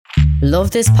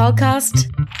Love this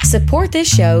podcast? Support this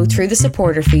show through the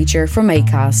supporter feature from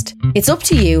Acast. It's up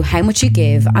to you how much you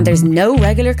give and there's no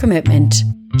regular commitment.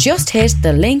 Just hit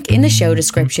the link in the show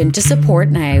description to support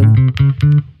now.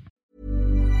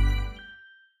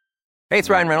 Hey, it's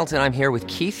Ryan Reynolds, and I'm here with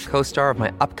Keith, co-star of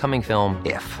my upcoming film,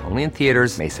 If, only in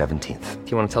theaters May 17th.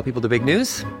 Do you want to tell people the big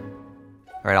news?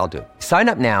 All right, I'll do it. Sign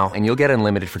up now and you'll get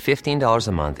unlimited for $15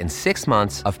 a month and 6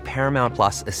 months of Paramount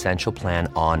Plus Essential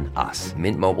Plan on us.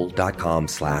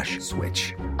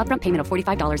 MintMobile.com/switch. Upfront payment of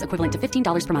 $45 equivalent to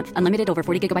 $15 per month. Unlimited over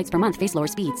 40 gigabytes per month. Face lower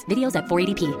speeds. Videos at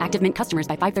 480p. Active Mint customers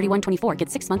by 531.24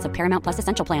 get 6 months of Paramount Plus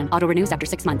Essential Plan. Auto renews after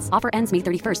 6 months. Offer ends May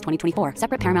 31st, 2024.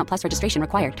 Separate Paramount Plus registration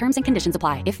required. Terms and conditions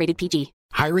apply if rated PG.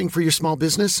 Hiring for your small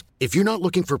business? If you're not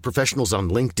looking for professionals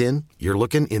on LinkedIn, you're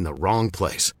looking in the wrong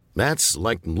place. That's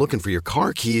like looking for your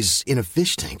car keys in a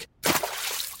fish tank.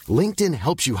 LinkedIn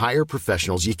helps you hire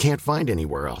professionals you can't find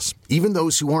anywhere else, even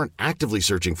those who aren't actively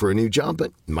searching for a new job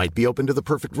but might be open to the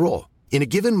perfect role. In a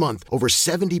given month, over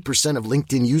 70% of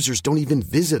LinkedIn users don't even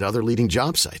visit other leading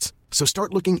job sites. So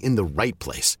start looking in the right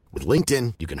place. With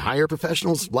LinkedIn, you can hire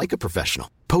professionals like a professional.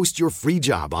 Post your free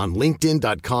job on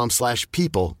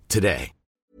linkedin.com/people today.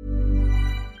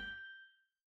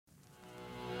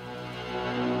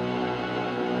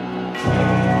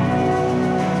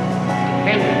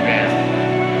 Pentagram,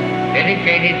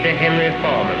 dedicated to Henry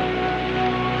Foreman.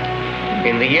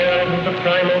 In the years of the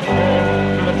primal force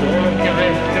and the dawn of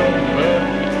terrestrial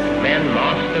birth, man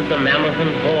mastered the mammoth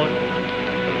and horde,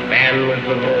 and man was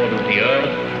the lord of the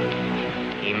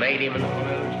earth. He made him an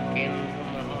hollow skin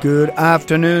from the heart. Good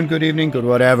afternoon, good evening, good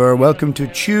whatever. Welcome to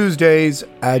Tuesday's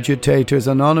Agitators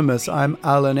Anonymous. I'm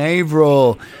Alan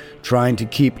Averill, trying to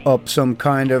keep up some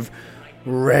kind of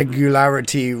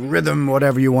regularity, rhythm,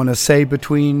 whatever you want to say,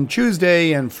 between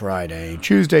Tuesday and Friday.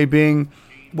 Tuesday being,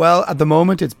 well, at the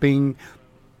moment it's being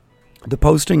the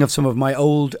posting of some of my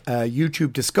old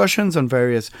YouTube discussions on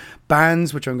various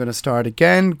bands, which I'm going to start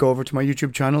again. Go over to my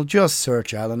YouTube channel, just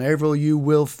search Alan Averill, you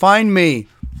will find me.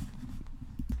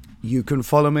 You can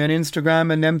follow me on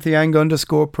Instagram at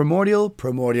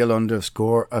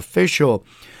 _primordial_official.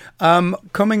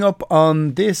 Coming up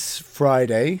on this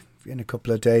Friday, in a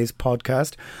couple of days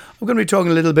podcast, I'm going to be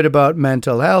talking a little bit about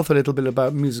mental health, a little bit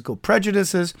about musical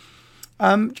prejudices.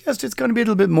 It's going to be a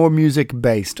little bit more music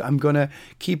based. I'm going to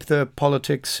keep the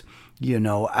politics,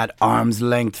 at arm's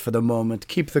length for the moment,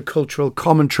 keep the cultural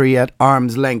commentary at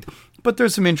arm's length. But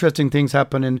there's some interesting things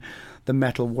happening in the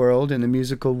metal world, in the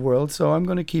musical world, so I'm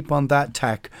going to keep on that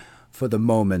tack for the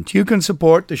moment. You can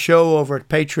support the show over at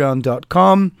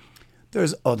patreon.com.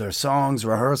 There's other songs,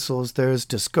 rehearsals, there's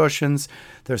discussions,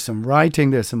 there's some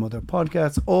writing, there's some other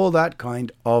podcasts, all that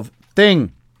kind of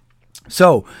thing.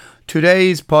 So,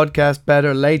 today's podcast,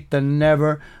 better late than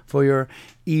never, for your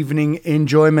evening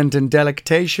enjoyment and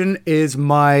delectation, is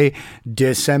my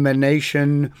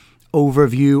dissemination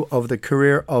overview of the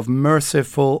career of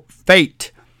Mercyful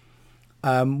Fate,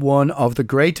 one of the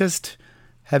greatest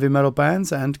heavy metal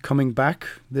bands, and coming back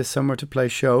this summer to play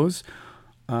shows.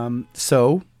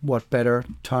 So, what better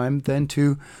time than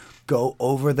to go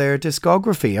over their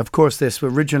discography? Of course, this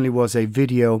originally was a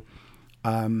video,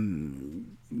 a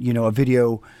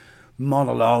video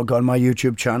monologue on my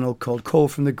YouTube channel called Call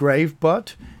from the Grave,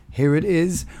 but here it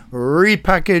is,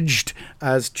 repackaged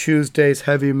as Tuesday's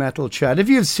Heavy Metal Chat. If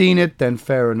you've seen it, then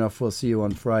fair enough, we'll see you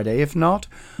on Friday. If not,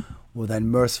 well then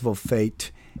Mercyful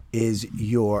Fate is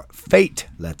your fate.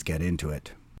 Let's get into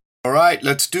it. All right,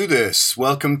 let's do this.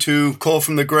 Welcome to Call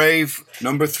from the Grave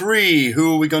number 3.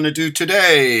 Who are we going to do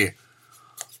today?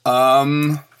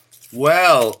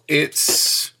 Well,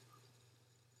 it's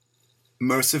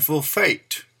Mercyful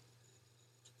Fate.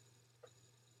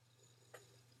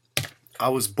 I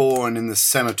was born in the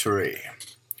cemetery.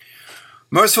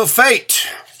 Mercyful Fate.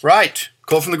 Right,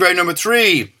 Call from the Grave number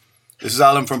 3. This is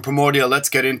Alan from Primordial. Let's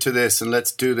get into this and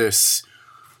let's do this.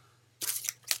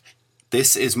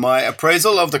 This is my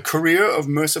appraisal of the career of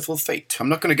Mercyful Fate. I'm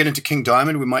not going to get into King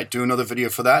Diamond. We might do another video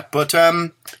for that. But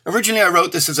originally I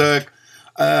wrote this as wrote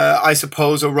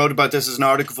about this as an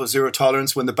article for Zero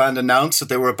Tolerance when the band announced that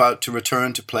they were about to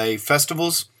return to play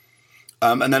festivals.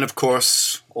 And then, of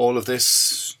course, all of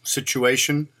this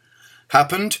situation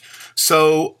happened.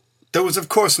 So there was, of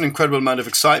course, an incredible amount of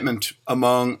excitement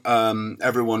among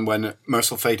everyone when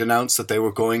Mercyful Fate announced that they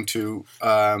were going to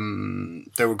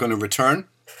return.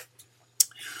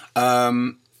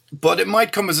 But it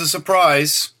might come as a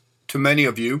surprise to many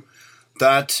of you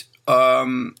that,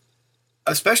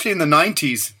 especially in the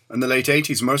 90s and the late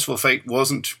 80s, Mercyful Fate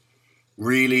wasn't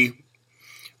really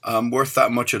worth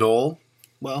that much at all.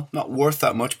 well, not worth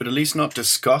that much, but at least not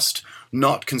discussed,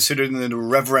 not considered in the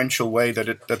reverential way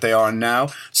that they are now.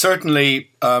 Certainly,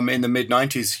 in the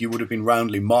mid-90s, you would have been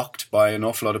roundly mocked by an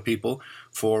awful lot of people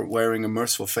for wearing a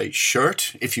Merciful Fate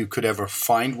shirt, if you could ever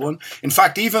find one. In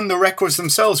fact, even the records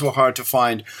themselves were hard to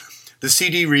find. The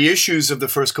CD reissues of the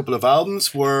first couple of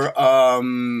albums were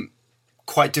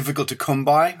quite difficult to come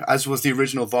by, as was the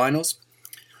original vinyls.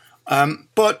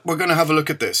 But we're going to have a look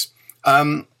at this.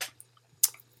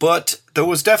 But there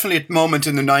was definitely a moment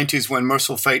in the 90s when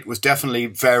Merciful Fate was definitely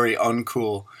very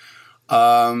uncool.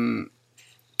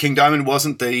 King Diamond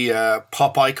wasn't the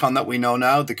pop icon that we know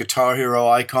now, the Guitar Hero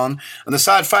icon. And the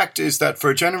sad fact is that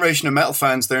for a generation of metal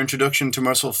fans, their introduction to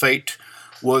Merciful Fate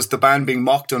was the band being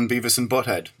mocked on Beavis and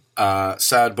Butthead.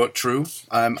 Sad but true.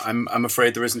 I'm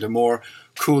afraid there isn't a more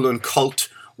cool and cult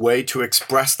way to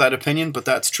express that opinion, but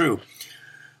that's true.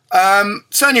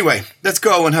 So anyway, let's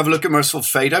go and have a look at Merciful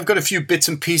Fate. I've got a few bits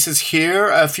and pieces here,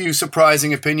 a few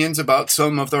surprising opinions about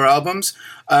some of their albums,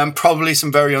 probably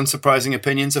some very unsurprising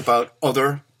opinions about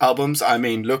other albums. I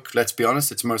mean, look, let's be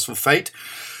honest, it's Merciful Fate.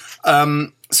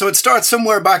 So it starts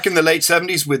somewhere back in the late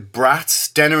 70s with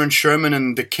Bratz, Denner and Sherman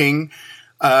and The King,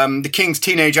 the King's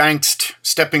Teenage Angst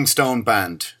Stepping Stone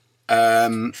Band,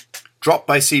 dropped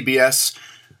by CBS.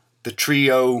 The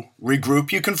trio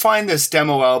regroup. You can find this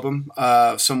demo album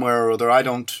somewhere or other. I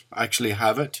don't actually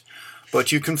have it,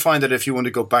 but you can find it if you want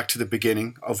to go back to the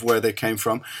beginning of where they came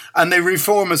from. And they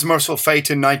reform as Merciful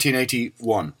Fate in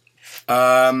 1981.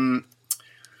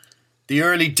 The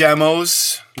early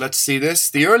demos, let's see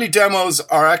this. The early demos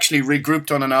are actually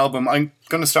regrouped on an album. I'm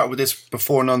going to start with this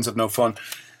before Nuns Have No Fun.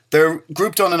 They're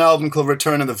grouped on an album called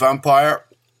Return of the Vampire,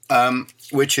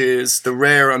 which is the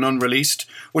rare and unreleased,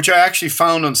 which I actually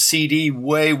found on CD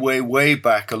way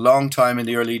back, a long time in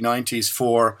the early 90s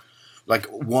for like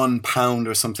 £1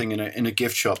 or something in a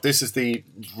gift shop. This is the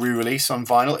re-release on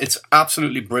vinyl. It's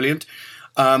absolutely brilliant.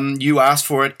 You asked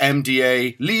for it,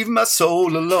 MDA, Leave My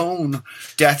Soul Alone,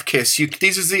 Death Kiss.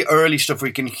 These is the early stuff where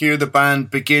you can hear the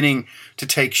band beginning to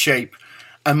take shape.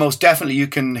 And most definitely you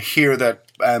can hear that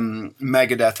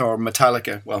Megadeth or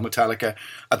Metallica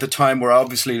at the time were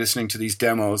obviously listening to these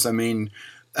demos. I mean,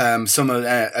 some of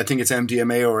I think it's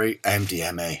MDMA or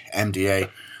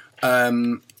MDA.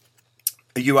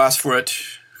 You asked for it.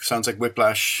 Sounds like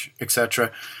Whiplash,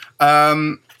 etc.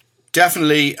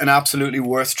 Definitely and absolutely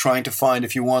worth trying to find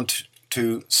if you want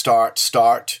to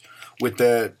start with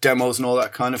the demos and all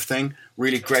that kind of thing.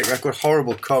 Really great record.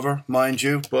 Horrible cover, mind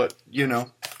you, but you know,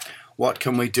 what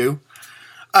can we do?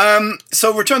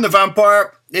 So Return the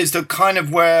Vampire is the kind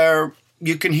of where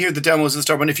you can hear the demos and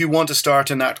stuff, and if you want to start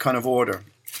in that kind of order.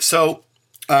 So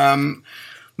all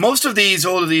of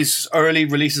these early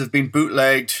releases have been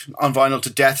bootlegged on vinyl to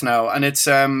death now, and it's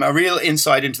a real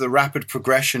insight into the rapid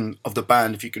progression of the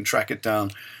band if you can track it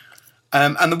down.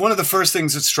 And one of the first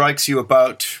things that strikes you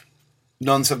about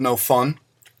Nuns Have No Fun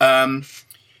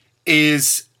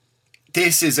is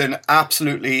this is an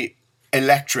absolutely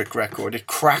electric record. It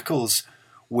crackles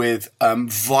with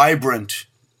vibrant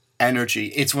energy.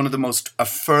 It's one of the most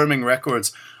affirming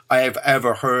records I have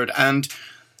ever heard. And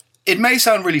it may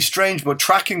sound really strange, but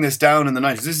tracking this down in the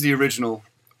 90s, this is the original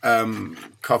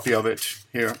copy of it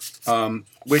here,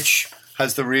 which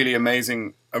has the really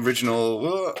amazing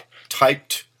original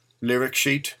typed lyric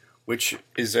sheet, which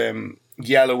is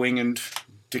yellowing and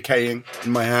decaying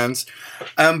in my hands.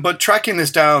 But tracking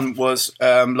this down was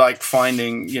like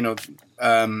finding,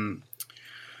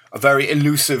 a very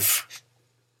elusive,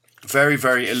 very,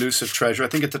 very elusive treasure. I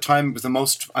think at the time it was the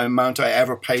most amount I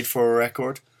ever paid for a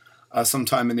record,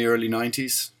 sometime in the early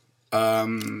 90s.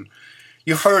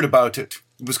 You heard about it.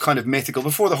 It was kind of mythical.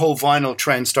 Before the whole vinyl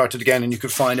trend started again and you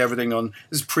could find everything on,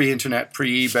 this is pre-internet,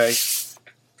 pre-eBay.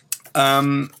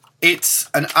 It's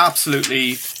an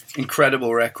absolutely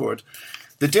incredible record.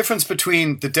 The difference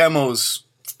between the demos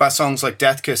by songs like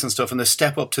Death Kiss and stuff and the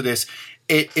step up to this,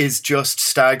 it is just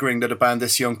staggering that a band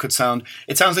this young could sound.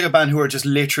 It sounds like a band who are just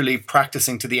literally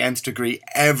practicing to the nth degree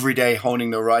every day,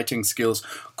 honing their writing skills.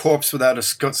 Corpse Without a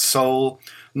Soul,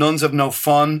 Nuns Have No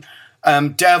Fun.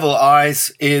 Devil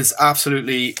Eyes is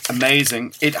absolutely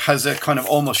amazing. It has a kind of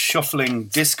almost shuffling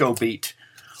disco beat,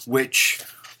 which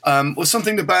was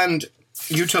something the band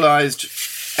utilised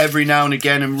every now and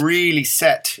again and really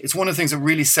set. It's one of the things that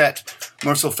really set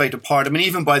Merciful Fate apart. I mean,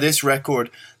 even by this record,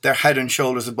 they're head and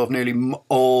shoulders above nearly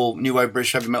all New Wave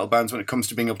British heavy metal bands when it comes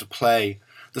to being able to play.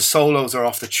 The solos are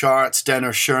off the charts.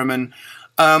 Denner, Sherman.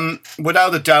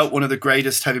 Without a doubt, one of the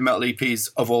greatest heavy metal EPs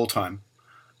of all time.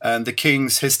 The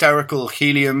King's hysterical,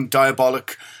 Helium,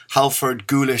 Diabolic, Halford,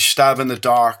 Ghoulish, Stab in the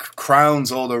Dark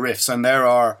crowns all the riffs, and there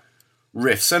are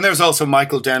riffs. And there's also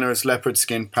Michael Denner's Leopard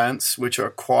Skin Pants, which are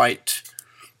quite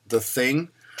the thing.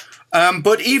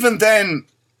 But even then,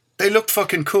 they looked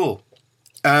fucking cool.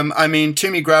 I mean,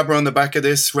 Timmy Grabber on the back of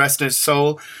this, Rest in His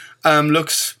Soul,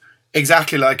 looks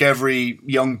exactly like every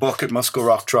young buck at Muscle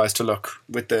Rock tries to look,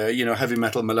 with the, heavy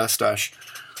metal mustache.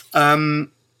 And,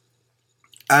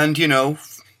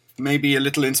 maybe a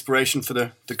little inspiration for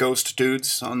the Ghost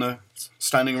dudes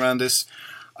standing around this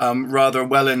rather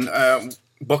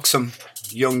buxom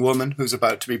young woman who's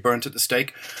about to be burnt at the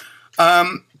stake.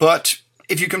 But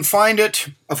if you can find it,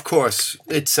 of course,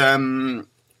 it's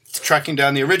tracking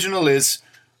down the original is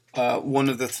one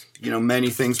of the many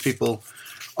things people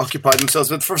occupy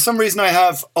themselves with. For some reason, I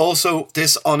have also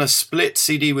this on a split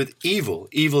CD with Evil.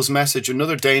 Evil's Message,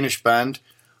 another Danish band.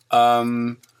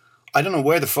 I don't know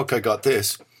where the fuck I got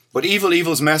this, but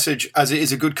Evil's Message, as it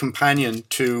is a good companion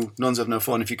to Nuns Have No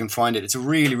Fun, if you can find it. It's a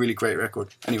really, really great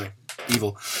record. Anyway,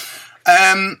 Evil.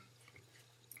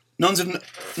 Nuns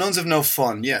Have No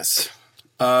Fun, yes.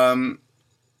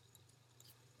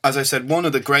 As I said, one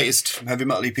of the greatest heavy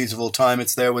metal EPs of all time.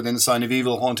 It's there within the Sign of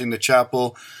Evil, Haunting the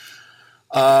Chapel,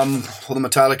 or the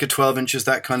Metallica 12 inches,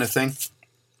 that kind of thing.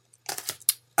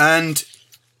 And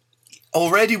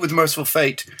already with Merciful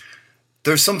Fate,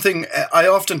 there's something, I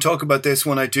often talk about this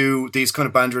when I do these kind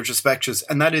of band retrospectives,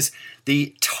 and that is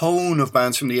the tone of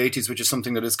bands from the 80s, which is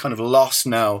something that is kind of lost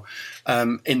now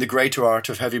in the greater art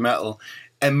of heavy metal.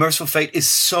 And Merciful Fate is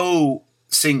so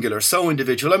singular, so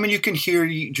individual. I mean, you can hear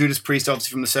Judas Priest,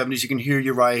 obviously, from the 70s. You can hear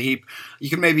Uriah Heep. You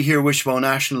can maybe hear Wishbone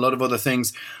Ash and a lot of other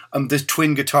things. This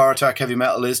twin guitar attack heavy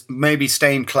metal is maybe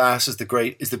Stained Class is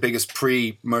the biggest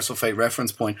pre-Merciful Fate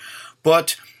reference point.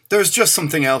 But there's just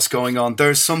something else going on.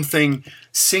 There's something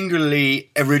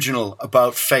singularly original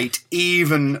about Fate,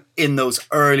 even in those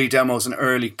early demos and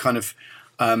early kind of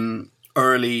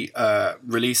early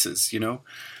releases,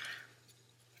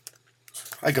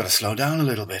 I gotta slow down a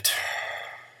little bit.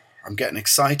 I'm getting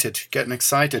excited.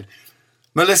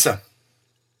 Melissa.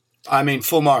 I mean,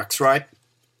 full marks, right?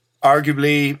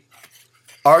 Arguably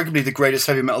the greatest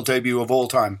heavy metal debut of all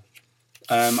time.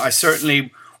 I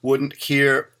certainly would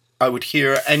hear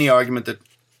any argument that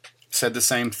said the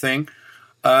same thing.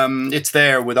 It's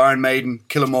there with Iron Maiden,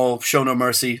 Kill 'Em All, Show No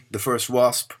Mercy, The First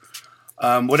Wasp.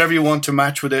 Whatever you want to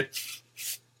match with it,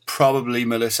 probably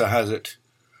Melissa has it.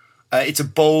 It's a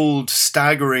bold,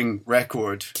 staggering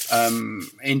record,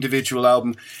 individual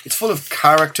album. It's full of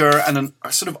character and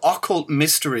a sort of occult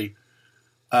mystery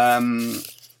that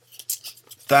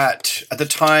at the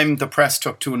time the press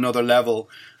took to another level.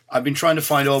 I've been trying to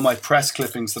find all my press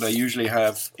clippings that I usually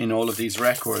have in all of these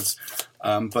records,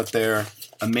 but they're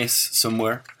amiss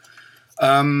somewhere.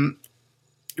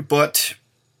 But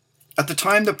at the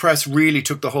time the press really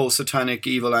took the whole satanic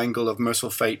evil angle of Merciful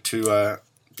Fate to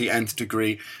the nth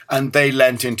degree, and they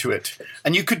lent into it.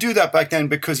 And you could do that back then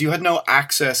because you had no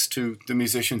access to the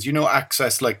musicians.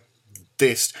 Access like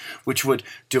this, which would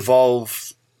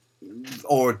devolve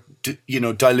or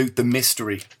dilute the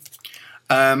mystery.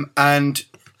 And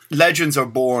legends are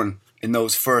born in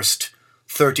those first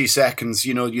 30 seconds.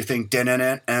 You think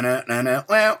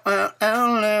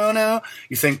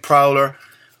you think Prowler,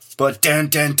 but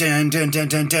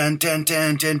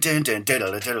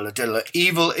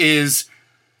Evil is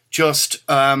just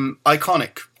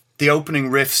iconic. The opening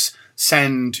riffs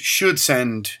should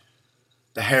send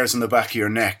the hairs on the back of your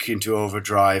neck into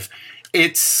overdrive.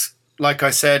 It's, like I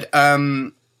said,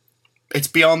 it's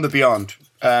beyond the beyond.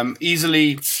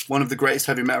 Easily one of the greatest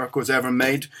heavy metal records ever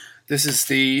made. This is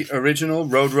the original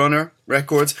Roadrunner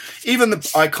records. Even the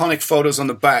iconic photos on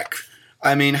the back.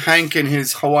 I mean, Hank in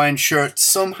his Hawaiian shirt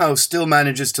somehow still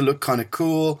manages to look kind of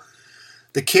cool.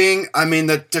 The King, I mean,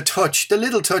 the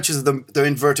little touches of the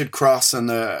inverted cross and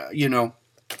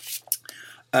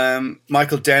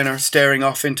Michael Denner staring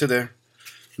off into the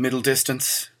middle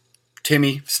distance.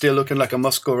 Timmy still looking like a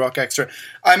Muscle Rock extra.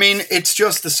 I mean, it's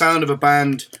just the sound of a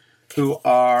band who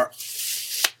are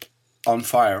on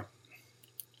fire.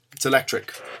 It's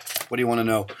electric. What do you want to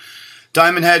know?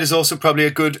 Diamond Head is also probably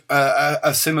a good,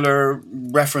 a similar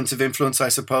reference of influence, I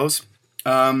suppose.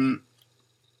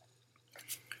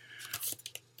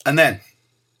 And then,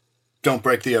 Don't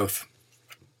Break the Oath.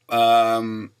 I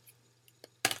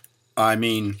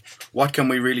mean, what can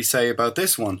we really say about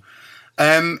this one?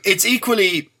 It's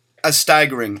equally as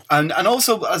staggering, and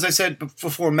also, as I said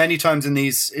before, many times in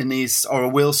these, or I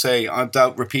will say, I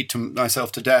doubt repeat to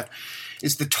myself to death,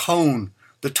 is the tone,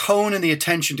 the tone and the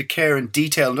attention to care and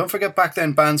detail. And don't forget, back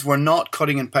then bands were not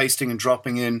cutting and pasting and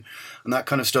dropping in and that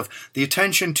kind of stuff. The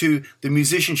attention to the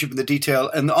musicianship and the detail,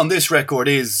 and on this record,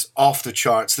 is off the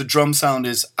charts. The drum sound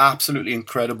is absolutely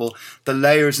incredible. The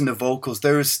layers in the vocals.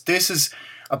 This is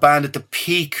a band at the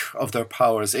peak of their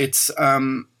powers. It's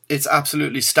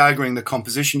absolutely staggering, the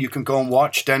composition. You can go and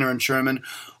watch Denner and Sherman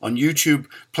on YouTube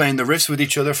playing the riffs with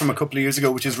each other from a couple of years ago,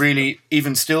 which is really,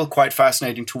 even still, quite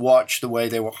fascinating to watch the way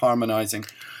they were harmonizing.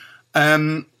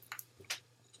 Come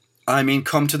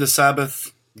to the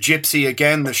Sabbath, Gypsy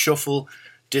again, the shuffle,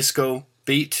 disco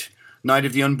beat, Night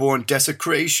of the Unborn,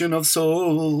 Desecration of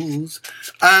Souls.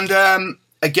 And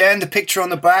again, the picture on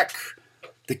the back,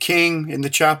 the king in the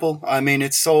chapel.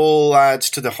 It all adds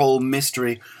to the whole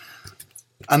mystery.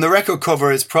 And the record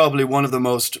cover is probably one of the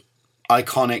most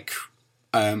iconic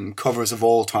covers of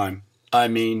all time. I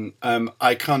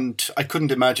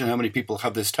couldn't imagine how many people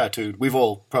have this tattooed. We've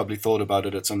all probably thought about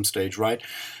it at some stage, right?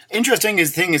 Interesting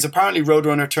thing is apparently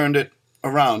Roadrunner turned it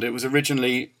around. It was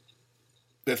originally,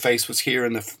 the face was here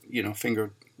and the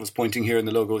finger was pointing here and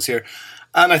the logo was here.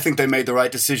 And I think they made the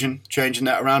right decision changing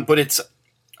that around. But it's,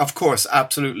 of course,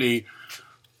 absolutely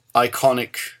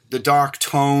iconic. The dark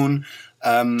tone,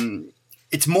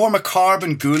 it's more macabre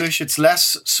and ghoulish. It's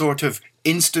less sort of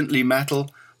instantly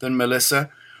metal than Melissa.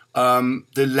 The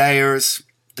layers,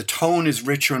 the tone is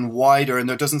richer and wider, and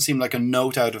there doesn't seem like a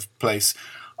note out of place.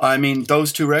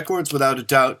 Those two records, without a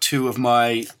doubt, two of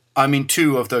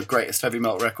the greatest heavy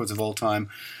metal records of all time.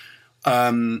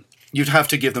 You'd have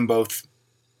to give them both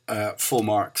full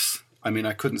marks.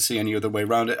 I couldn't see any other way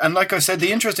around it. And like I said,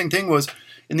 the interesting thing was,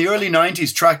 in the early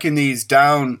 90s, tracking these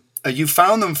down, you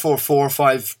found them for £4 or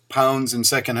 £5 in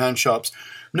second-hand shops.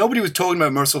 Nobody was talking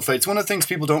about Merciful Fate. It's one of the things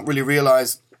people don't really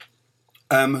realise,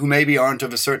 who maybe aren't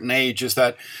of a certain age, is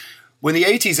that when the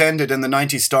 80s ended and the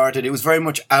 90s started, it was very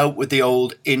much out with the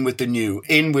old, in with the new.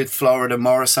 In with Florida,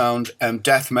 Morrisound,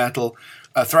 death metal.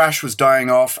 Thrash was dying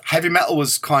off. Heavy metal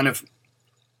was kind of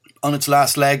on its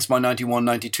last legs by 91,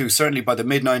 92. Certainly by the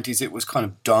mid-90s, it was kind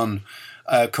of done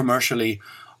commercially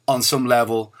on some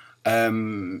level.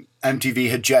 MTV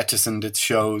had jettisoned its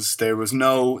shows. The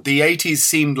 80s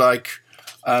seemed like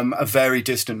a very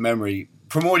distant memory.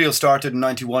 Primordial started in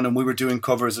 91 and we were doing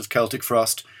covers of Celtic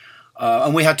Frost.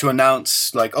 And we had to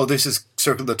announce, this is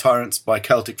Circle the Tyrants by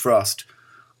Celtic Frost,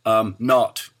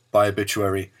 not by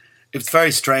Obituary. It's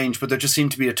very strange, but there just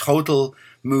seemed to be a total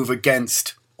move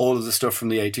against all of the stuff from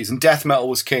the 80s. And death metal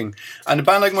was king. And a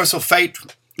band like Merciful Fate,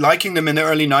 liking them in the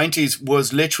early 90s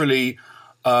was literally...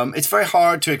 it's very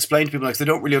hard to explain to people, because they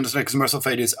don't really understand, because Merciful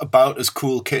Fate is about as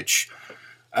cool kitsch.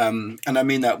 And I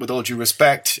mean that with all due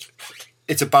respect.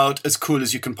 It's about as cool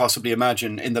as you can possibly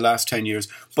imagine in the last 10 years.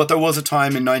 But there was a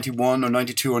time in 91 or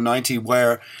 92 or 90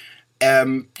 where,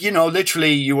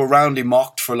 literally you were roundly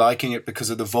mocked for liking it because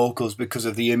of the vocals, because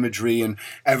of the imagery, and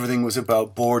everything was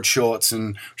about board shorts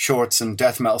and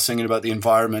death metal singing about the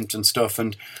environment and stuff.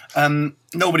 And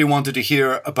nobody wanted to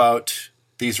hear about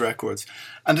these records.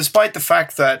 And despite the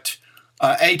fact that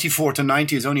 84 to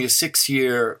 90 is only a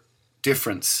 6-year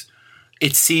difference,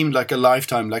 it seemed like a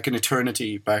lifetime, like an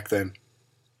eternity back then.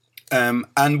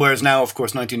 And whereas now, of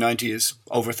course, 1990 is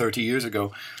over 30 years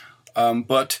ago.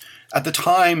 But at the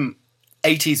time,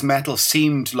 80s metal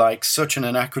seemed like such an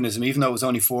anachronism, even though it was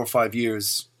only 4 or 5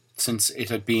 years since it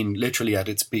had been literally at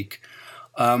its peak.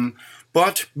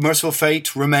 But Merciful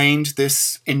Fate remained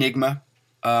this enigma.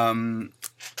 And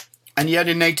yet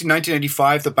in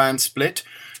 1985, the band split.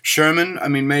 Sherman,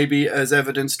 maybe as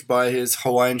evidenced by his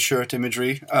Hawaiian shirt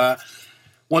imagery,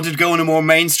 wanted to go in a more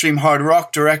mainstream hard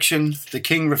rock direction. The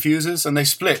King refuses, and they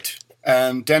split.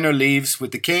 Denner leaves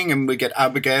with the King, and we get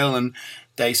Abigail, and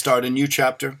they start a new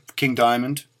chapter, King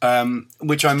Diamond,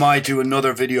 which I might do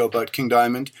another video about King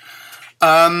Diamond.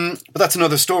 But that's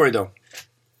another story, though.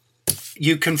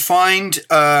 You can find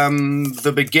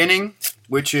The Beginning,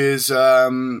 which is a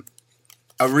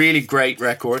really great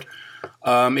record.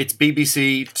 It's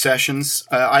BBC Sessions.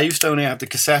 I used to only have the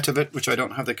cassette of it, which I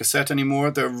don't have the cassette anymore.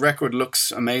 The record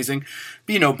looks amazing.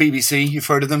 But, BBC, you've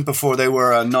heard of them before they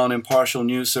were a non-impartial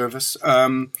news service.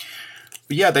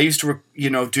 But yeah, they used to,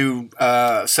 do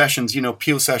sessions,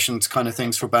 Peel sessions kind of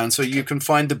things for bands. So you can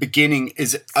find The Beginning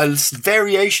is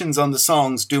variations on the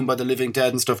songs Doomed by the Living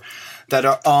Dead and stuff that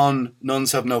are on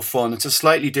Nuns Have No Fun. It's a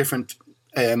slightly different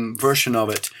version of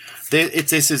it.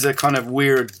 This is a kind of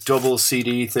weird double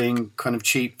CD thing, kind of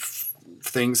cheap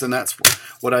things, and that's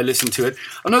what I listen to it.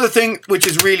 Another thing which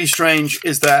is really strange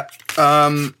is that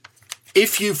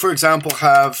if you, for example,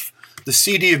 have the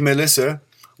CD of Melissa,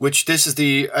 which this is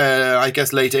the,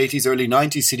 late 80s, early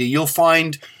 90s CD, you'll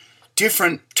find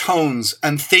different tones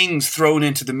and things thrown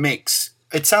into the mix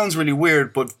it sounds really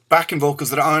weird, but backing vocals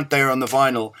that aren't there on the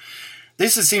vinyl.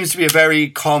 Seems to be a very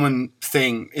common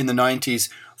thing in the 90s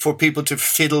for people to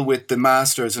fiddle with the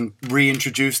masters and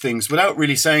reintroduce things without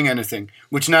really saying anything,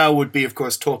 which now would be, of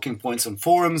course, talking points on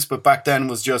forums, but back then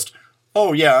was just,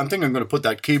 oh yeah, I think I'm going to put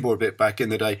that keyboard bit back in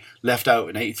that I left out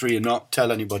in 83 and not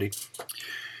tell anybody.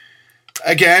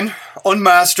 Again,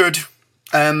 unmastered.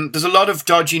 There's a lot of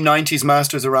dodgy 90s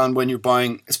masters around when you're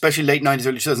buying, especially late 90s,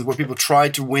 early 2000s, where people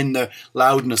tried to win the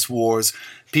loudness wars.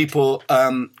 People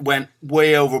went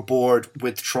way overboard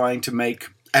with trying to make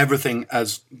everything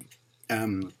as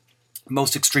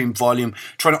most extreme volume,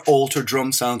 trying to alter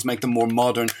drum sounds, make them more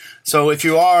modern. So if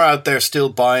you are out there still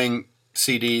buying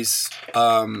CDs,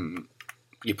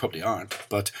 you probably aren't,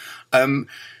 but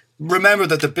remember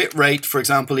that the bit rate, for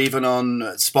example, even on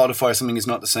Spotify or something, is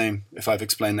not the same, if I've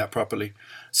explained that properly.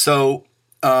 So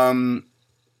try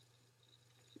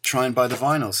and buy the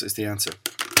vinyls is the answer.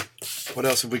 What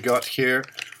else have we got here?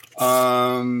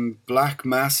 Black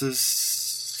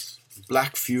Masses,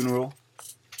 Black Funeral.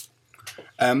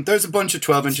 There's a bunch of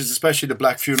 12 inches, especially the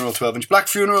Black Funeral 12 inch. Black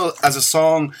Funeral as a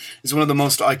song is one of the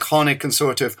most iconic and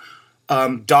sort of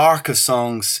darkest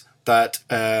songs that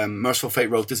Merciful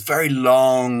Fate wrote. This very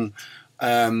long,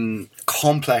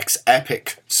 complex,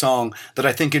 epic song that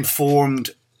I think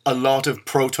informed a lot of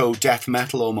proto-death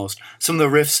metal almost. Some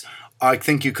of the riffs, I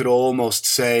think you could almost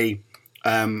say,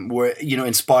 were,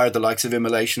 inspired the likes of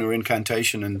Immolation or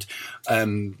Incantation and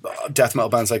death metal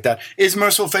bands like that. Is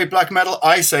Merciful Fate black metal?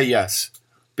 I say yes,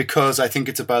 because I think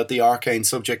it's about the arcane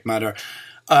subject matter.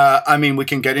 We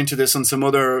can get into this on some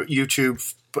other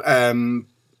YouTube,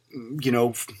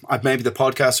 maybe the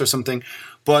podcast or something.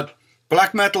 But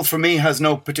black metal for me has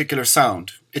no particular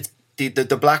sound. It's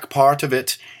the black part of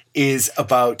it is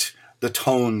about the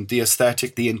tone, the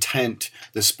aesthetic, the intent,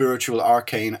 the spiritual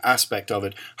arcane aspect of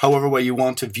it. However way you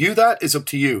want to view that is up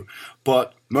to you.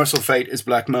 But Merciful Fate is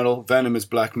black metal, Venom is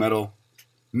black metal,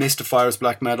 Mystifier is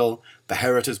black metal,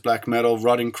 Beherit is black metal,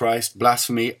 Rotting Christ,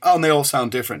 Blasphemy, and they all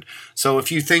sound different. So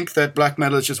if you think that black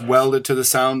metal is just welded to the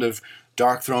sound of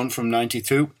Darkthrone from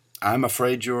 92, I'm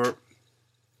afraid you're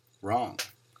wrong.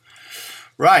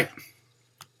 Right.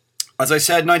 As I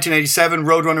said, 1987,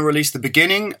 Roadrunner released The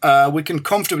Beginning. We can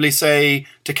comfortably say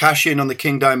to cash in on the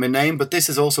King Diamond name, but this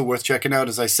is also worth checking out,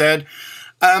 as I said.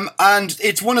 And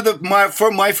it's one of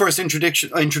my first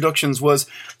introductions was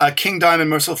a King Diamond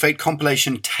Merciful Fate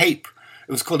compilation tape.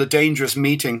 It was called A Dangerous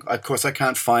Meeting. Of course, I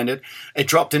can't find it. It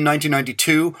dropped in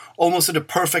 1992, almost at a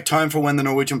perfect time for when the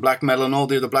Norwegian black metal and all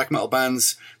the other black metal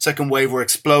bands, second wave, were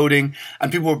exploding.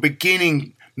 And people were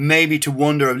beginning maybe to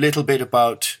wonder a little bit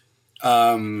about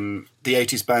the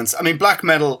 80s bands. Black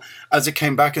metal, as it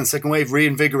came back in second wave,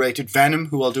 reinvigorated Venom,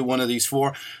 who I'll do one of these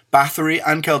for, Bathory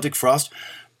and Celtic Frost.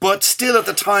 But still at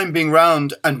the time, being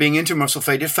round and being into Merciful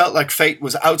Fate, it felt like Fate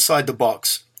was outside the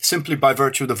box, simply by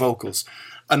virtue of the vocals.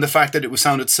 And the fact that it was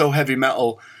sounded so heavy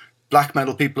metal, black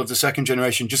metal people of the second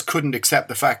generation just couldn't accept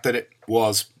the fact that it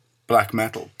was black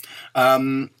metal.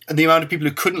 And the amount of people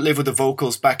who couldn't live with the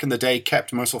vocals back in the day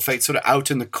kept Merciful Fate sort of out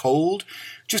in the cold.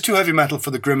 Just too heavy metal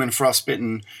for the grim and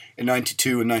frostbitten in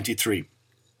 92 and 93.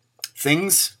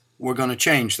 Things were going to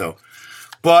change, though.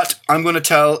 But I'm going to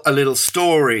tell a little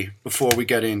story before we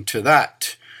get into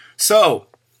that. So,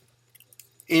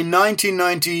 in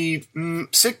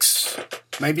 1996,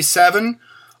 maybe 7,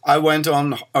 I went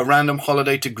on a random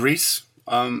holiday to Greece.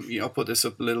 I'll put this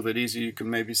up a little bit easier. You can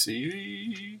maybe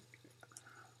see.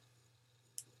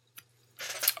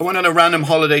 I went on a random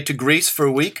holiday to Greece for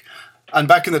a week. And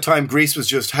back in the time, Greece was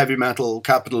just heavy metal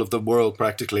capital of the world,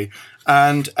 practically.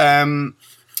 And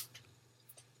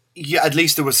at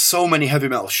least there was so many heavy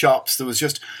metal shops. There was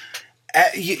just,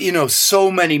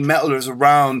 so many metalers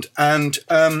around. And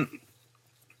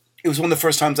it was one of the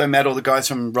first times I met all the guys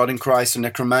from Rotting Christ and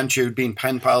Necromantia, who'd been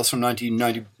pen pals from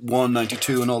 1991,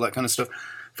 92 and all that kind of stuff.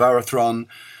 Varathron.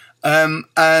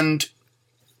 And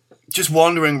just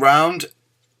wandering around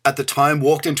at the time,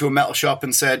 walked into a metal shop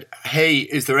and said, "Hey,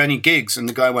 is there any gigs?" And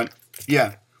the guy went,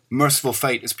 "Yeah, Merciful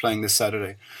Fate is playing this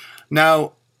Saturday."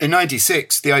 Now, in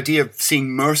 96, the idea of seeing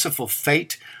Merciful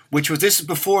Fate, this is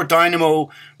before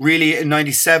Dynamo really in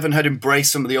 97 had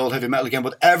embraced some of the old heavy metal again,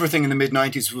 but everything in the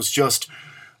mid-90s was just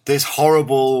this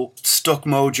horrible Stuck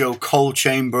Mojo, Cold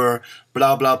Chamber,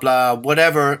 blah, blah, blah,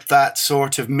 whatever that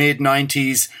sort of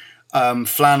mid-90s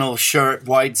flannel shirt,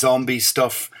 white zombie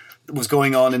stuff was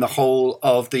going on in the whole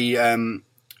of the,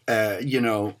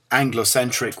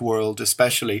 Anglo-centric world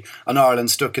especially, and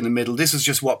Ireland stuck in the middle. This is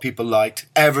just what people liked.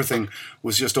 Everything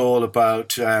was just all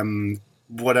about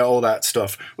all that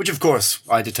stuff, which of course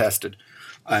I detested.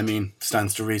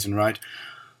 Stands to reason, right?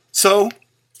 So,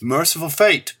 Merciful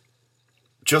Fate.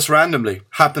 just randomly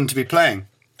happened to be playing.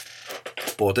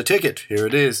 Bought a ticket. Here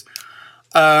it is.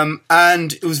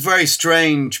 And it was very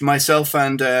strange. Myself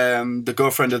and the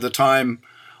girlfriend at the time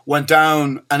went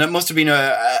down, and it must have been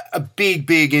a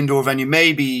big indoor venue,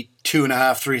 maybe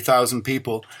 2,500, 3,000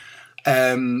 people.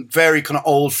 Very kind of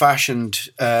old-fashioned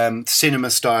cinema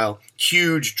style,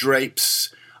 huge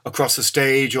drapes across the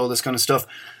stage, all this kind of stuff.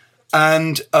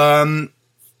 And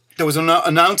there was an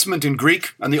announcement in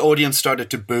Greek, and the audience started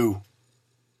to boo.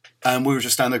 And we were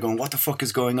just standing there going, what the fuck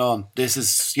is going on? This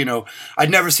is,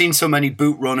 I'd never seen so many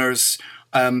boot runners,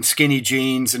 skinny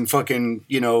jeans and fucking,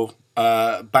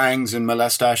 bangs and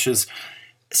moustaches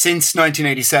since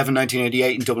 1987,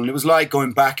 1988 in Dublin. It was like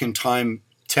going back in time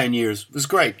 10 years. It was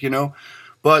great,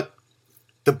 But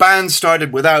the band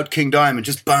started without King Diamond,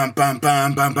 just bam, bam,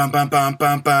 bam, bam, bam, bam, bam,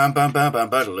 bam, bam, bam, bam,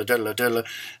 bam, bam,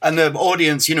 and the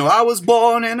audience, I was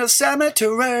born in a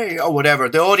cemetery, or whatever.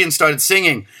 The audience started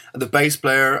singing, the bass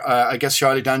player, I guess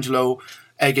Charlie D'Angelo,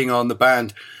 egging on the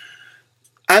band.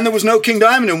 And there was no King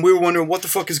Diamond, and we were wondering what the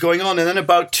fuck is going on. And then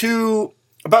about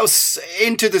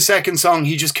into the second song,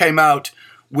 he just came out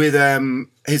with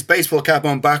his baseball cap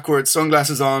on backwards,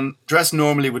 sunglasses on, dressed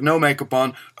normally with no makeup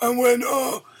on, and went,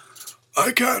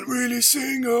 I can't really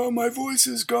sing. Oh, my voice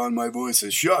is gone. My voice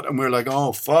is shot. And we're like,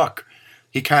 oh, fuck.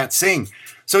 He can't sing.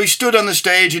 So he stood on the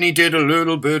stage and he did a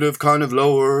little bit of kind of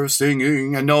lower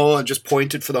singing and just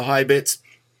pointed for the high bits.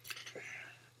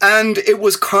 And it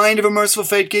was kind of a Merciful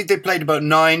Fate gig. They played about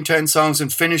 9-10 songs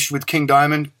and finished with King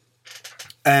Diamond,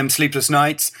 Sleepless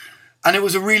Nights. And it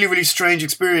was a really, really strange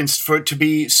experience for it to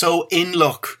be so in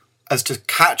luck as to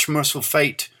catch Merciful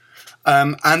Fate.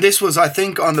 And this was, I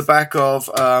think, on the back of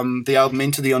the album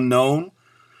Into the Unknown,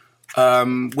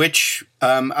 which,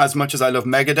 as much as I love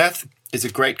Megadeth, is a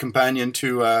great companion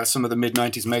to some of the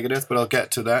mid-90s Megadeth, but I'll get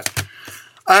to that.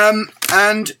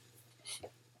 And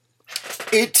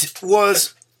it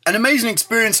was an amazing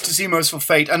experience to see Merciful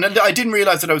Fate. And I didn't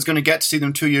realise that I was going to get to see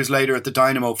them 2 years later at the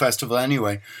Dynamo Festival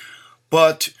anyway.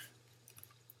 But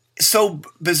so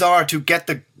bizarre to get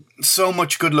so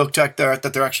much good luck that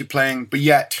they're actually playing, but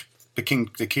yet the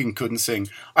king couldn't sing.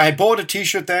 I bought a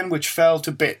t-shirt then which fell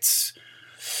to bits.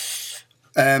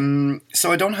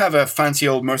 So I don't have a fancy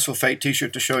old Merciful Fate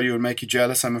t-shirt to show you and make you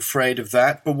jealous. I'm afraid of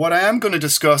that. But what I am going to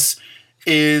discuss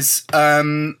is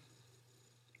the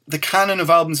canon of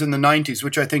albums in the 90s,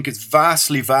 which I think is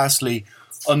vastly, vastly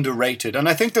underrated. And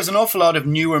I think there's an awful lot of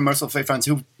newer Merciful Fate fans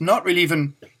who've not really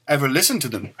even ever listened to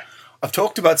them. I've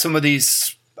talked about some of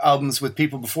these albums with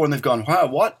people before and they've gone, wow,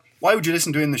 what? Why would you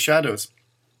listen to In the Shadows?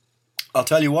 I'll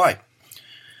tell you why.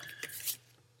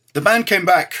 The band came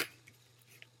back,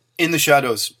 In the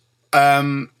Shadows.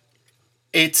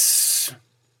 It's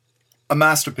a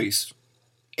masterpiece.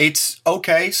 It's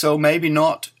okay, so maybe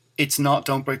not. It's not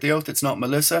Don't Break the Oath. It's not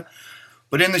Melissa.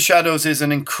 But In the Shadows is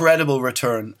an incredible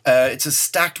return. It's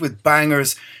stacked with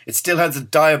bangers. It still has the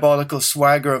diabolical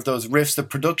swagger of those riffs. The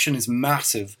production is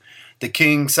massive. The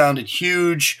King sounded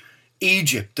huge.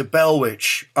 Egypt, The Bell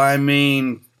Witch.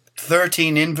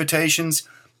 13 Invitations.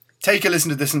 Take a listen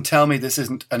to this and tell me this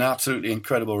isn't an absolutely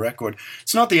incredible record.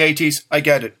 It's not the 80s, I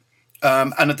get it.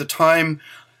 And at the time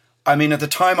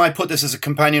I put this as a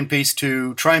companion piece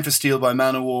to Triumph of Steel by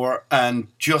Manowar and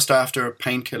just after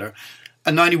Painkiller.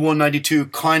 And 91, 92,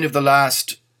 kind of the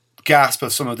last gasp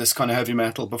of some of this kind of heavy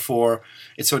metal before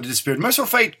it sort of disappeared. Merciful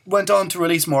Fate went on to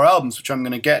release more albums, which I'm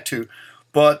going to get to.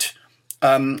 But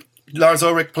Lars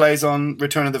Ulrich plays on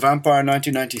Return of the Vampire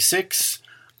 1996.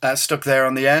 Stuck there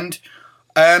on the end.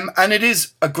 And it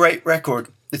is a great record.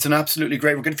 It's an absolutely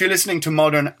great record. If you're listening to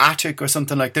Modern Attic or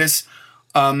something like this,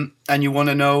 and you want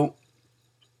to know,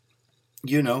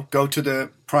 go to the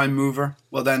prime mover,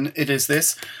 well then it is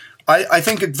this. I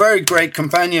think a very great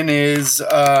companion is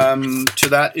to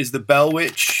that is the Bell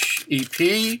Witch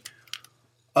EP,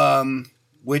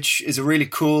 which is a really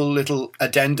cool little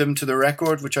addendum to the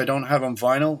record, which I don't have on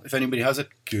vinyl. If anybody has it,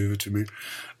 give it to me.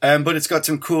 But it's got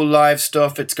some cool live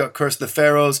stuff. It's got Curse of the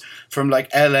Pharaohs from like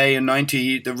LA in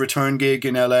 90, the return gig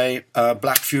in LA,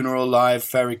 Black Funeral live,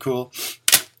 very cool.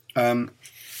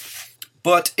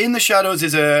 But In the Shadows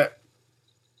is a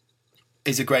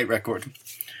great record.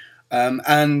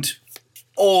 And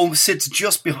all sits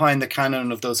just behind the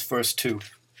canon of those first two.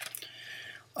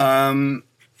 And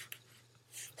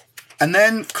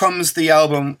then comes the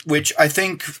album, which I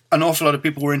think an awful lot of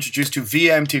people were introduced to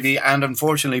via MTV and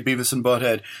unfortunately Beavis and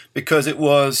Butthead, because it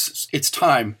was its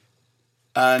time.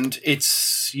 And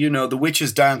it's, The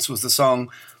Witch's Dance was the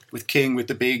song with King with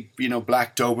the big,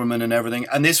 black Doberman and everything.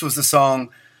 And this was the song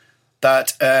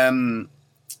that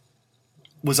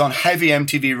was on heavy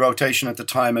MTV rotation at the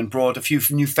time and brought a few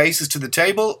new faces to the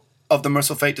table. of the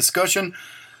Merciful Fate discussion,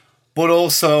 but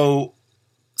also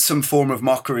some form of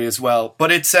mockery as well.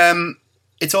 But it's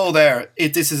all there.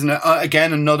 This is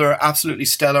again another absolutely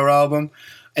stellar album.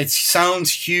 It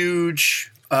sounds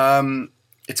huge.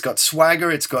 It's got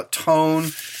swagger. It's got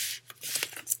tone.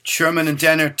 Sherman and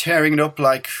Denner tearing it up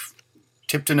like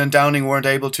Tipton and Downing weren't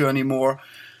able to anymore.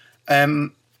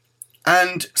 And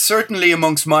certainly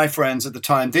amongst my friends at the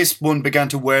time, this one began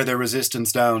to wear their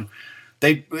resistance down.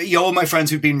 All my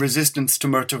friends who'd been resistance to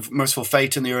Merciful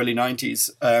Fate in the early 90s,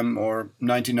 or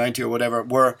 1990 or whatever,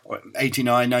 were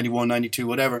 89, 91, 92,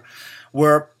 whatever,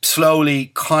 were slowly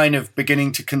kind of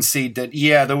beginning to concede that,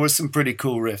 yeah, there were some pretty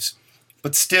cool riffs.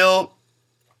 But still,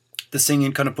 the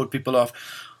singing kind of put people off.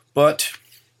 But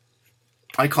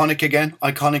iconic again,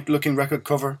 iconic looking record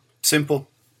cover, simple,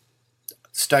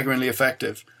 staggeringly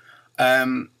effective.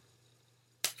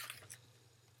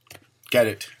 Get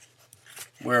it.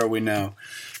 Where are we now?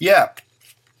 Yeah.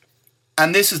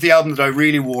 And this is the album that I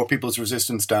really wore people's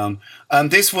resistance down. I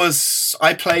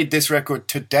played this record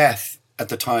to death at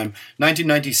the time,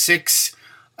 1996.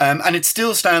 And it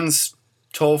still stands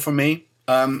tall for me.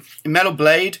 Metal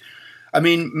Blade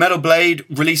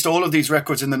released all of these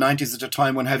records in the 90s at a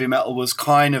time when heavy metal was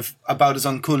kind of about as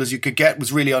uncool as you could get,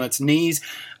 was really on its knees.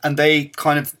 And they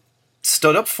kind of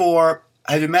stood up for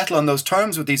heavy metal on those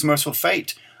terms with these Merciful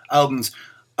Fate albums.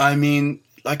 I mean,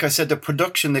 like I said, the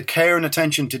production, the care and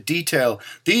attention to detail,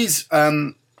 these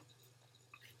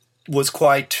was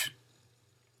quite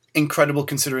incredible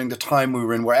considering the time we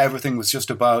were in, where everything was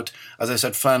just about, as I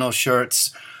said, flannel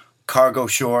shirts, cargo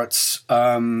shorts,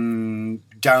 down-tuned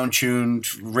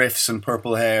riffs and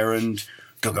purple hair and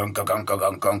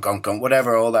go-gung,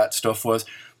 whatever all that stuff was.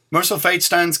 Merciful Fate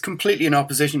stands completely in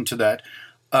opposition to that.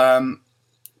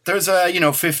 There's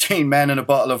 15 men and a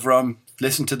bottle of rum,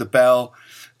 listen to the bell,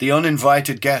 the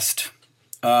uninvited guest.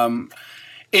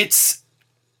 It's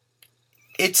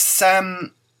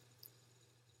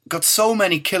got so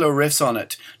many killer riffs on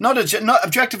it. Not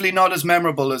objectively not as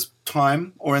memorable as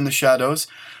Time or In the Shadows,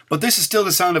 but this is still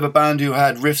the sound of a band who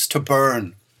had riffs to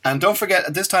burn. And don't forget,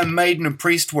 at this time, Maiden and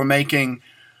Priest were making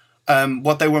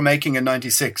what they were making in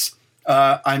 '96.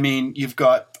 You've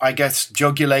got, I guess,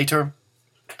 Jugulator,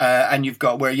 and you've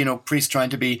got where, Priest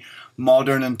trying to be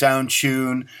modern and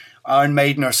down-tune. Iron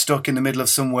Maiden are stuck in the middle of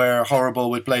somewhere horrible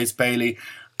with Blaze Bayley.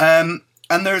 And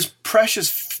there's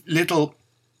precious little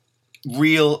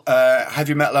real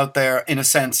heavy metal out there, in a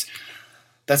sense,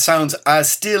 that sounds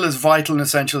still as vital and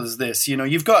essential as this.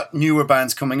 You've got newer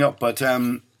bands coming up, but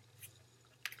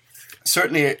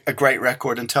certainly a great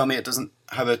record, and tell me it doesn't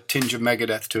have a tinge of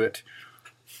Megadeth to it.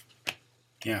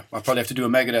 Yeah, I'll probably have to do a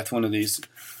Megadeth one of these.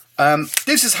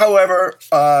 This is, however,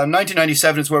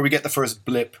 1997 is where we get the first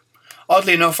blip.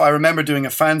 Oddly enough, I remember doing a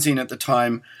fanzine at the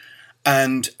time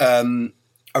and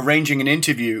arranging an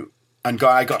interview, and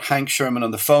I got Hank Sherman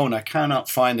on the phone. I cannot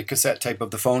find the cassette tape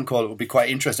of the phone call. It would be quite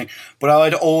interesting. But I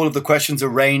had all of the questions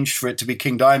arranged for it to be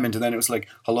King Diamond, and then it was like,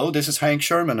 hello, this is Hank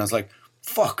Sherman. I was like,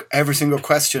 fuck, every single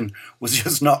question was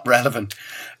just not relevant.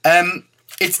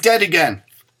 It's dead again.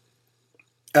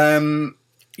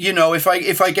 If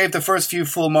I gave the first few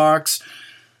full marks,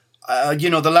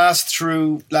 the last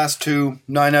two,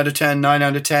 9 out of 10, 9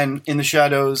 out of 10, In the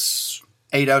Shadows,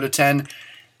 8 out of 10.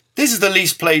 This is the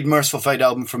least played Merciful Fate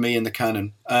album for me in the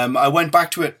canon. I went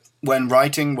back to it when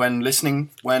writing, when listening,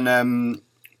 when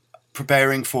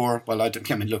preparing for,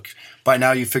 look, by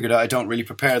now you figured out I don't really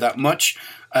prepare that much.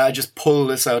 I just pull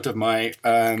this out of my,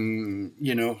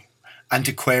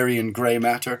 antiquarian grey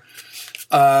matter,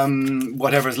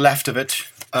 whatever's left of it.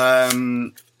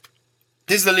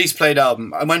 This is the least played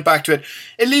album. I went back to it.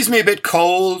 It leaves me a bit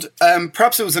cold.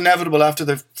 Perhaps it was inevitable after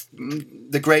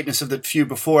the greatness of the few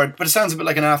before it, but it sounds a bit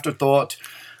like an afterthought.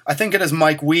 I think it has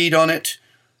Mike Weed on it,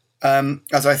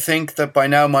 as I think that by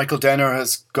now Michael Denner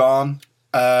has gone.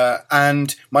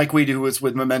 And Mike Weed, who was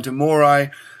with Memento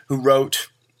Mori, who wrote,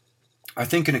 I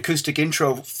think, an acoustic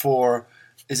intro for,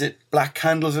 is it Black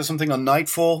Candles or something on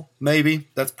Nightfall? Maybe.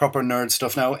 That's proper nerd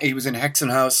stuff now. He was in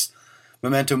Hexenhaus,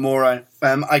 Memento Mori.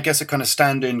 I guess a kind of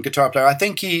stand-in guitar player. I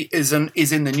think he is in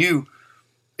the new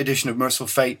edition of Merciful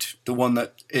Fate, the one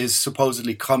that is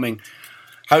supposedly coming.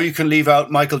 How you can leave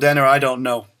out Michael Denner, I don't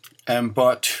know.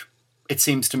 But it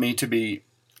seems to me to be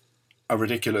a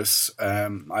ridiculous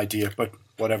idea, but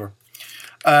whatever.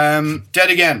 Dead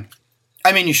Again.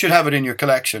 I mean, you should have it in your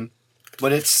collection,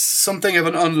 but it's something of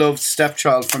an unloved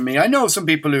stepchild for me. I know some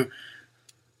people who,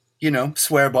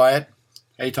 swear by it.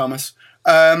 Hey, Thomas.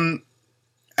 And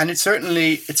it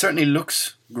certainly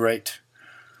looks great.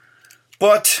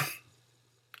 But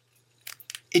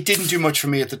it didn't do much for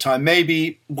me at the time.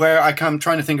 Maybe I'm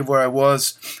trying to think of where I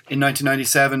was in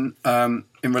 1997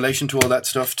 in relation to all that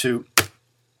stuff, to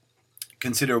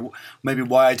consider maybe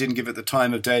why I didn't give it the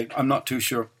time of day. I'm not too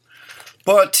sure.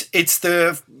 But it's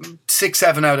the 6,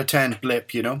 7 out of 10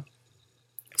 blip, you know.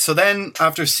 So then,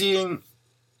 after seeing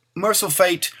Merciful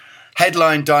Fate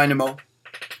headline Dynamo,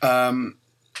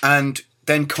 and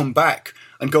then come back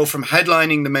and go from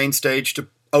headlining the main stage to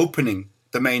opening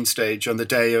the main stage on the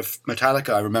day of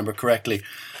Metallica, I remember correctly.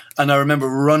 And I remember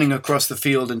running across the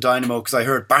field in Dynamo because I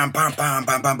heard bam, bam, bam,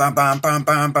 bam, bam, bam, bam, bam,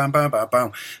 bam, bam, bam, bam,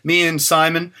 bam. Me and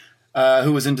Simon,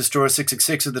 who was in Destroyer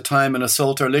 666 at the time, and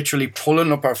Assault, are literally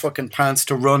pulling up our fucking pants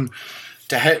to run,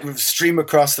 to stream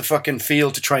across the fucking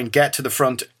field to try and get to the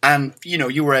front. And, you know,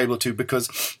 you were able to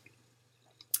because,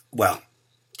 well,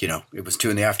 you know, it was 2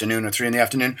 in the afternoon or 3 in the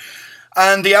afternoon.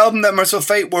 And the album that Merciful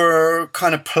Fate were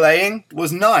kind of playing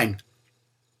was 9.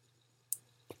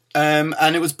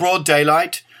 And it was broad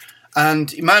daylight. And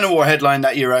Manowar headlined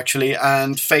that year, actually,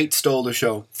 and Fate stole the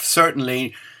show.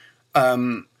 Certainly,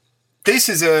 this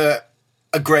is a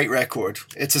great record.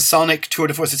 It's a sonic tour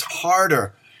de force. It's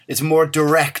harder. It's more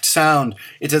direct sound.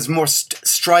 It has more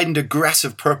strident,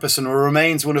 aggressive purpose, and it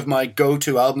remains one of my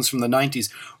go-to albums from the 90s,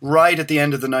 right at the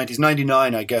end of the 90s,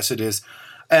 99, I guess it is.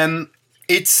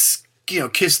 It's, you know,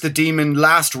 Kiss the Demon,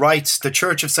 Last Rites, The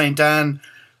Church of St. Anne,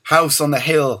 House on the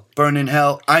Hill, Burn in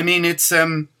Hell. I mean, it's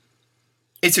a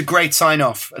great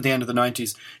sign-off at the end of the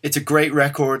 90s. It's a great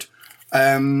record.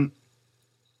 And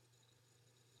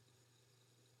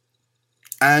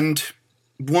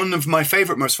one of my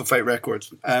favourite Merciful Fate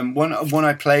records. One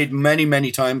I played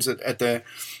many times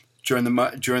during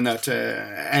that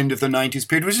end of the 90s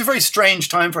period, which is a very strange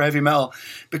time for heavy metal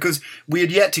because we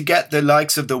had yet to get the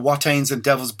likes of the Wattains and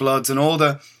Devil's Bloods and all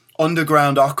the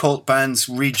underground occult bands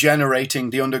regenerating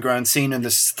the underground scene, and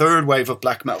this third wave of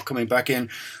black metal coming back in.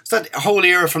 So that whole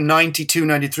era from 92,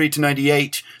 93 to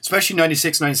 98, especially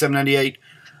 96, 97, 98,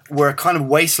 were a kind of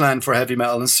wasteland for heavy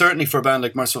metal, and certainly for a band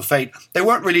like Merciful Fate. They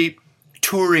weren't really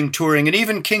touring, and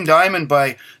even King Diamond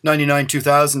by 99,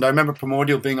 2000. I remember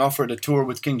Primordial being offered a tour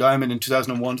with King Diamond in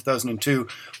 2001, 2002,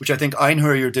 which I think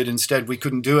Einherjar did instead. We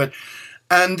couldn't do it.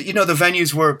 And, you know, the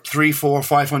venues were 300, 400,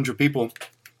 500 people.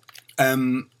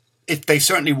 They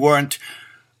certainly weren't,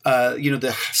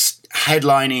 the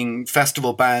headlining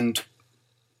festival band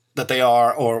that they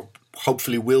are, or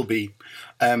hopefully will be.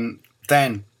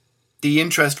 Then the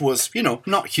interest was, you know,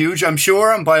 not huge, I'm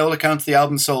sure, and by all accounts the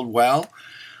album sold well.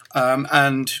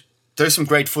 And there's some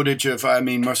great footage of,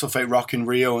 Merciful Fate Rock in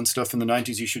Rio and stuff in the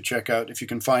 90s you should check out if you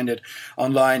can find it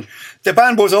online. The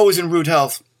band was always in rude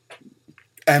health,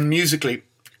 musically,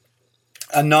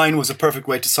 and 9 was a perfect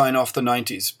way to sign off the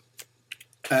 90s.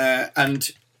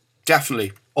 And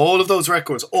definitely, all of those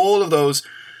records, all of those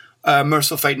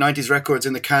Merciful Fate 90s records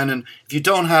in the canon, if you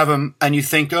don't have them and you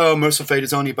think, oh, Merciful Fate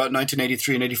is only about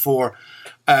 1983 and 84,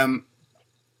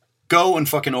 go and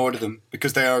fucking order them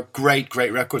because they are great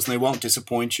records and they won't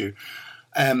disappoint you,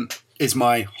 is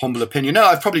my humble opinion. Now,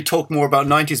 I've probably talked more about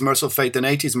 90s Merciful Fate than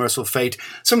 80s Merciful Fate.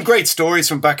 Some great stories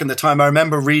from back in the time. I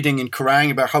remember reading in Kerrang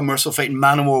about how Merciful Fate and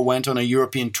Manowar went on a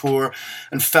European tour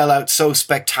and fell out so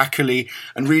spectacularly,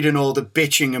 and reading all the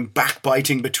bitching and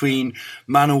backbiting between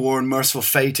Manowar and Merciful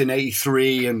Fate in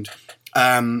 83. And,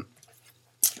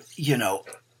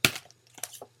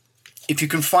 if you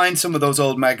can find some of those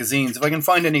old magazines, if I can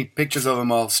find any pictures of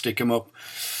them, I'll stick them up.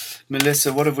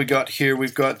 Melissa, what have we got here?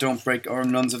 We've got Don't Break Our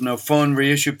Nuns of No Fun,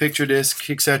 Reissue Picture Disc,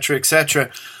 etc., etc.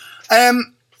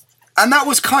 And that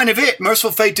was kind of it.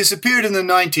 Merciful Fate disappeared in the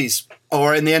 90s,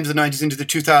 or in the end of the 90s into the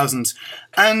 2000s.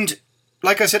 And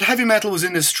like I said, heavy metal was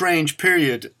in this strange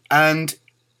period. And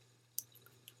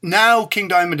now King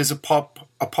Diamond is a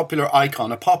popular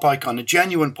icon, a pop icon, a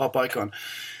genuine pop icon,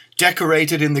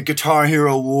 decorated in the Guitar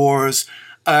Hero Wars.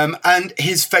 And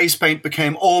his face paint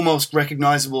became almost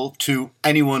recognizable to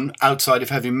anyone outside of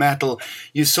heavy metal.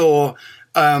 You saw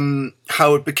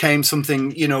how it became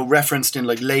something, referenced in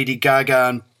like Lady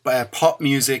Gaga and pop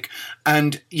music.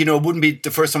 And, it wouldn't be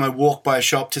the first time I walked by a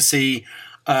shop to see,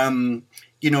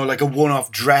 like a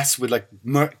one-off dress with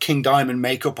like King Diamond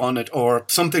makeup on it or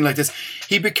something like this.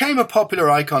 He became a popular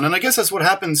icon. And I guess that's what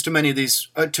happens to many of these,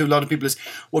 to a lot of people, is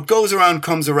what goes around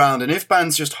comes around. And if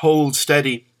bands just hold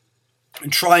steady and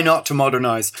try not to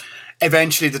modernize,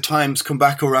 eventually the times come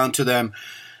back around to them.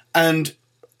 And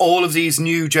all of these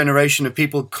new generation of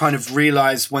people kind of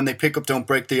realize when they pick up Don't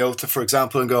Break the Oath, for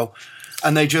example, and go,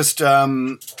 and they just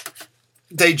go,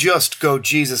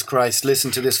 Jesus Christ,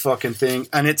 listen to this fucking thing.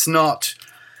 And it's not,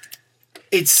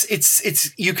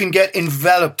 it's you can get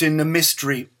enveloped in the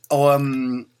mystery.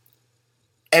 Every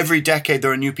decade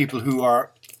there are new people who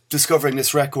are discovering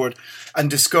this record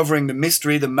and discovering the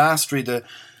mystery, the mastery, the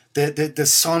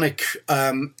sonic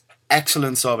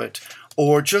excellence of it,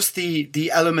 or just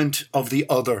the element of the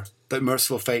other that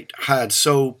Merciful Fate had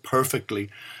so perfectly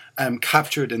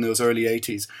captured in those early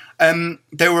 80s.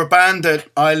 They were a band that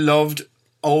I loved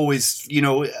always. You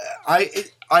know, I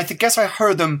guess I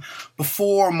heard them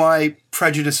before my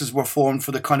prejudices were formed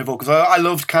for the kind of vocals. I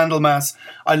loved Candlemass.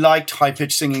 I liked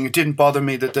high-pitched singing. It didn't bother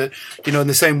me that in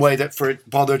the same way that for it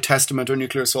bothered Testament or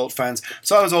Nuclear Assault fans.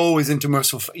 So I was always into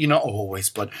Merciful Fate. Not always,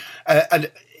 but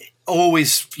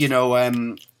always,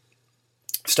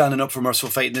 standing up for Merciful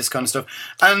Fate and this kind of stuff.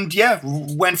 And yeah,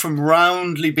 went from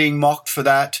roundly being mocked for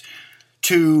that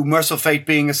to Merciful Fate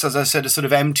being, as I said, a sort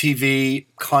of MTV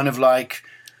kind of like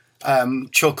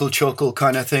chuckle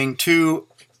kind of thing, to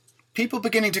people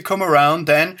beginning to come around.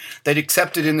 Then they'd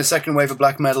accepted in the second wave of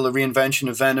black metal a reinvention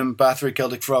of Venom, Bathory,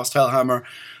 Celtic Frost, Hellhammer,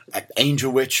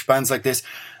 Angel Witch, bands like this.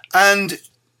 And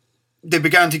they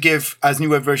began to give, as new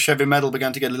wave British heavy metal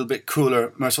began to get a little bit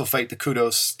cooler, Merciful Fate the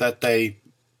kudos that they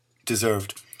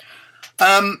deserved.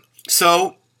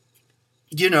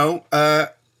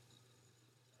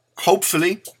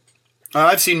 Hopefully,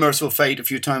 I've seen Merciful Fate a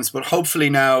few times, but hopefully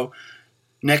now,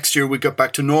 next year we get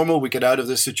back to normal, we get out of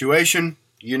this situation.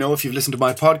 If you've listened to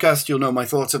my podcast, you'll know my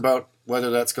thoughts about whether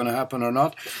that's going to happen or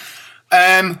not.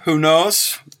 Who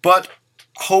knows? But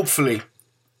hopefully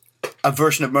a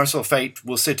version of Merciful Fate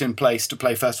will sit in place to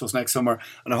play festivals next summer,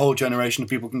 and a whole generation of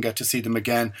people can get to see them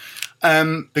again.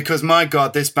 Because my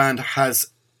God, this band has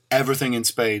everything in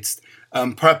spades.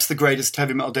 Perhaps the greatest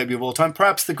heavy metal debut of all time.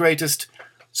 Perhaps the greatest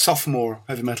sophomore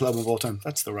heavy metal album of all time.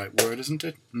 That's the right word, isn't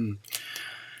it?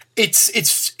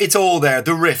 It's all there.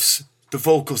 The riffs, the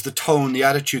vocals, the tone, the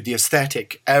attitude, the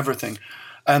aesthetic, everything.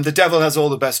 The devil has all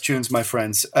the best tunes, my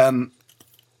friends.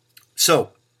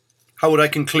 So, how would I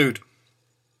conclude?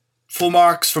 Full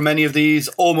marks for many of these,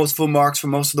 almost full marks for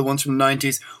most of the ones from the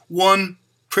 90s. One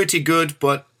pretty good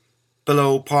but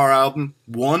below par album.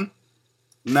 One,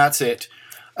 and that's it.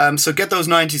 So get those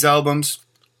 90s albums,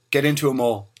 get into them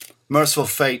all. Merciful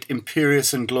Fate,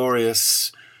 Imperious and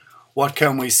Glorious. What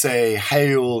can we say?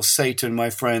 Hail Satan, my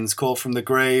friends. Call from the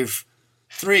grave.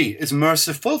 3 is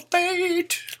Merciful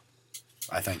Fate.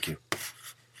 I thank you.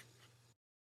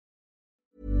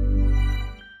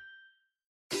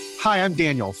 Hi, I'm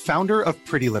Daniel, founder of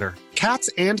Pretty Litter. Cats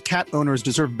and cat owners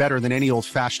deserve better than any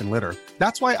old-fashioned litter.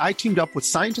 That's why I teamed up with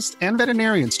scientists and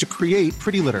veterinarians to create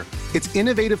Pretty Litter. Its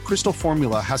innovative crystal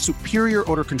formula has superior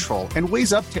odor control and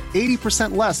weighs up to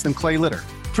 80% less than clay litter.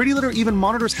 Pretty Litter even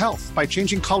monitors health by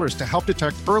changing colors to help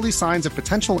detect early signs of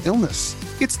potential illness.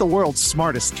 It's the world's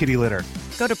smartest kitty litter.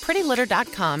 Go to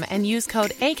prettylitter.com and use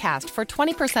code ACAST for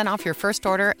 20% off your first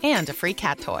order and a free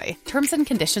cat toy. Terms and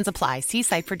conditions apply. See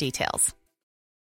site for details.